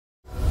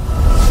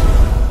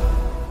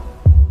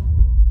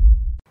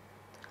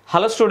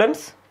Hello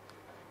students,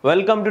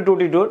 welcome to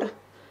Tuteetute.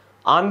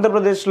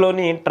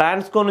 ఆంధ్రప్రదేశ్లోని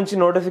ట్రాన్స్కో నుంచి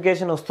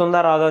notification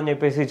వస్తుందా రాదా అని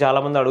చెప్పేసి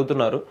చాలామంది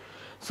అడుగుతున్నారు.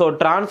 సో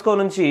ట్రాన్స్కో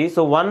నుంచి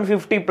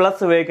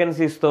 150+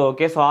 వేకెన్సీస్తో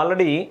ఓకే. సో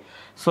ఆల్రెడీ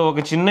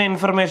ఒక చిన్న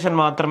ఇన్ఫర్మేషన్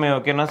మాత్రమే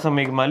ఓకేనా. సో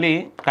మీకు మళ్ళీ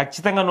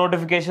ఖచ్చితంగా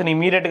నోటిఫికేషన్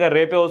ఇమీడియట్గా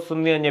రేపే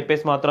వస్తుంది అని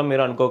చెప్పేసి మాత్రం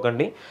మీరు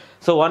అనుకోకండి.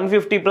 సో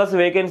 150+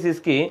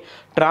 వేకెన్సీస్కి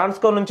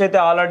ట్రాన్స్కో నుంచి అయితే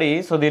ఆల్రెడీ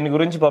దీని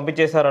గురించి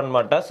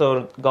పంపించేశారనమాట. సో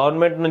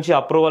గవర్నమెంట్ నుంచి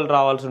అప్రూవల్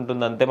రావాల్సి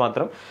ఉంటుంది అంతే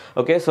మాత్రం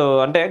ఓకే. సో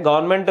అంటే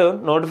గవర్నమెంట్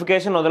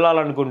నోటిఫికేషన్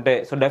వదలాలనుకుంటే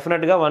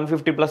డెఫినెట్గా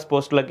 150+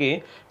 పోస్టులకి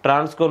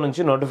ట్రాన్స్కో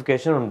నుంచి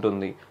నోటిఫికేషన్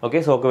ఉంటుంది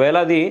ఓకే. సో ఒకవేళ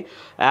అది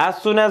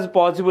యాజ్ సూన్ యాజ్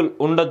పాసిబుల్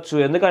ఉండొచ్చు,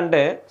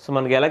 ఎందుకంటే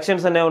మనకి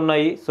ఎలక్షన్స్ అనేవి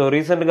ఉన్నాయి. సో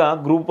రీసెంట్గా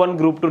Group 1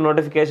 Group 2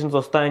 నోటిఫికేషన్స్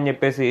వస్తాయని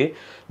చెప్పేసి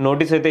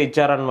నోటీస్ అయితే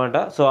ఇచ్చారనమాట.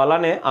 సో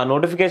అలానే ఆ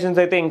నోటిఫికేషన్స్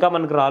అయితే ఇంకా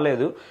మనకు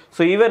రాలేదు.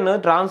 సో ఈవెన్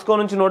ట్రాన్స్కో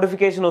నుంచి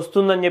నోటిఫికేషన్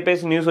వస్తుందని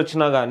చెప్పేసి న్యూస్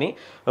వచ్చినా కానీ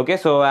okay.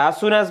 So as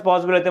soon as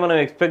possible అయితే మనం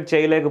ఎక్స్పెక్ట్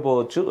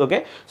చేయలేకపోవచ్చు okay.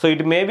 So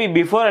it may be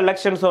before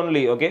elections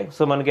only okay.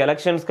 So మనకి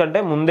ఎలక్షన్స్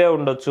కంటే ముందే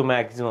ఉండొచ్చు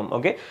మ్యాక్సిమం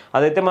ఓకే,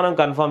 అదైతే మనం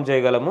కన్ఫర్మ్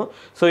చేయగలము.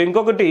 సో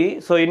ఇంకొకటి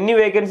ఎన్ని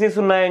వేకెన్సీస్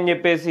ఉన్నాయని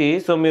చెప్పేసి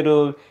మీరు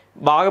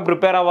బాగా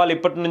ప్రిపేర్ అవ్వాలి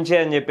ఇప్పటి నుంచే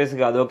అని చెప్పేసి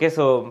కాదు ఓకే.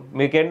 సో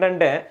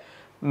మీకేంటంటే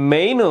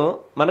మెయిన్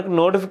మనకు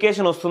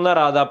నోటిఫికేషన్ వస్తుందా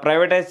రాదా,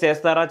 ప్రైవేటైజ్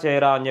చేస్తారా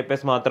చేయరా అని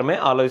చెప్పేసి మాత్రమే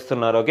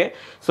ఆలోచిస్తున్నారు ఓకే.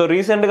 సో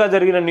రీసెంట్గా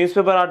జరిగిన న్యూస్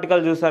పేపర్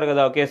ఆర్టికల్ చూసారు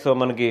కదా ఓకే. సో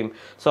మనకి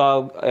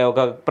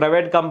ఒక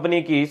ప్రైవేట్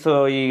కంపెనీకి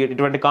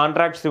ఇటువంటి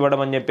కాంట్రాక్ట్స్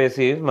ఇవ్వడం అని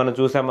చెప్పేసి మనం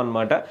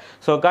చూసామన్నమాట.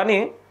 సో కానీ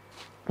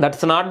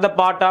that's not the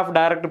part of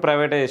direct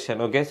privatisation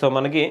okay. So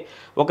మనకి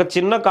ఒక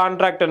చిన్న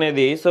కాంట్రాక్ట్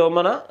అనేది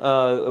మన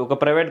ఒక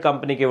ప్రైవేట్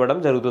కంపెనీకి ఇవ్వడం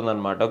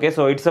జరుగుతుందన్నమాట okay.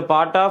 So it's a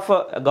part of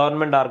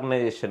government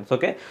organisations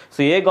okay. So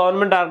A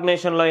government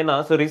ఆర్గనైజేషన్లో అయినా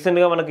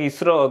రీసెంట్గా మనకి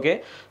ఇస్రో ఓకే.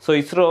 సో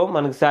ఇస్రో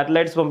మనకి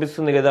శాటిలైట్స్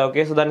పంపిస్తుంది కదా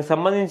ఓకే. సో దానికి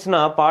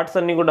సంబంధించిన పార్ట్స్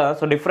అన్ని కూడా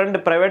డిఫరెంట్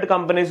ప్రైవేట్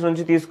కంపెనీస్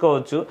నుంచి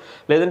తీసుకోవచ్చు,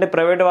 లేదంటే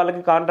ప్రైవేట్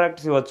వాళ్ళకి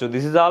కాంట్రాక్ట్స్ ఇవ్వచ్చు.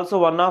 This is also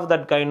one of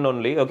that kind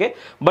only okay.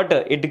 But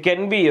it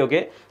can be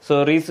okay. So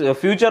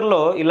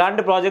ఫ్యూచర్లో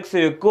ఇలాంటి ప్రాజెక్ట్స్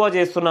ఎక్కువ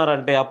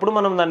చేస్తున్నారంటే అప్పుడు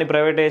మనం దాన్ని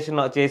ప్రైవేటైజేషన్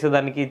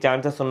చేసేదానికి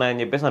ఛాన్సెస్ ఉన్నాయని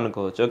చెప్పేసి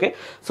అనుకోవచ్చు ఓకే.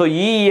 సో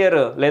ఈ ఇయర్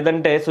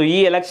లేదంటే ఈ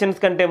ఎలక్షన్స్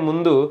కంటే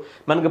ముందు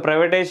మనకి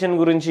ప్రైవేటైజేషన్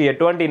గురించి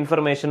ఎటువంటి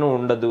ఇన్ఫర్మేషన్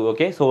ఉండదు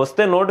ఓకే. సో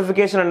వస్తే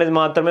నోటిఫికేషన్ అనేది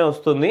మాత్రమే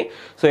వస్తుంది.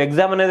 సో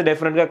ఎగ్జామ్ అనేది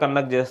డెఫినెట్గా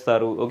కండక్ట్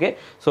చేస్తారు ఓకే.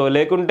 సో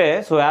లేకుంటే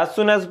as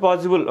soon as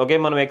possible okay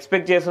మనం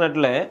ఎక్స్పెక్ట్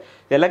చేసినట్లే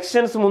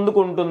ఎలక్షన్స్ ముందుకు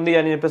ఉంటుంది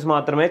అని చెప్పేసి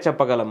మాత్రమే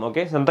చెప్పగలం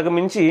ఓకే. అంతకు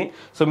మించి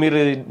మీరు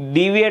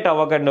డీవియేట్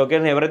అవ్వకండి ఓకే.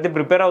 ఎవరైతే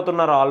ప్రిపేర్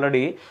అవుతున్నారో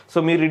ఆల్రెడీ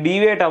మీరు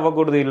డీవియేట్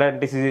అవ్వకూడదు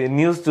ఇలాంటి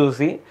న్యూస్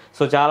చూసి.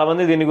 సో చాలా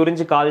మంది దీని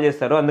గురించి కాల్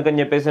చేస్తారు, అందుకని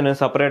చెప్పేసి నేను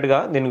సపరేట్గా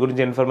దీని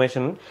గురించి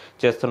ఇన్ఫర్మేషన్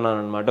చేస్తున్నాను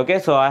అనమాట okay.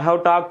 So I have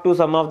talk to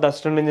some of the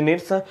assistant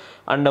engineers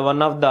and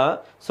one of the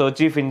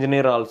chief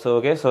engineer also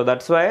okay. So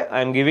that's why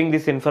I'm giving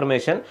this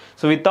information.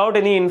 So without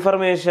any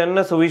information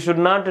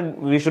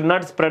we should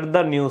not spread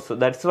the news.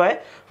 That's why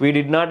we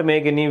did not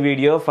make any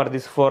video for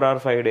this 4 or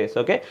 5 days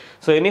okay.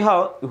 So anyhow,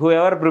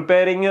 whoever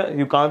preparing,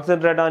 you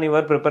concentrate on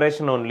your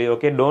preparation only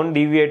okay. Don't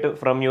deviate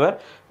from your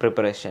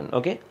preparation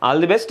okay. All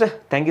the best.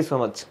 Thank you so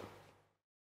much.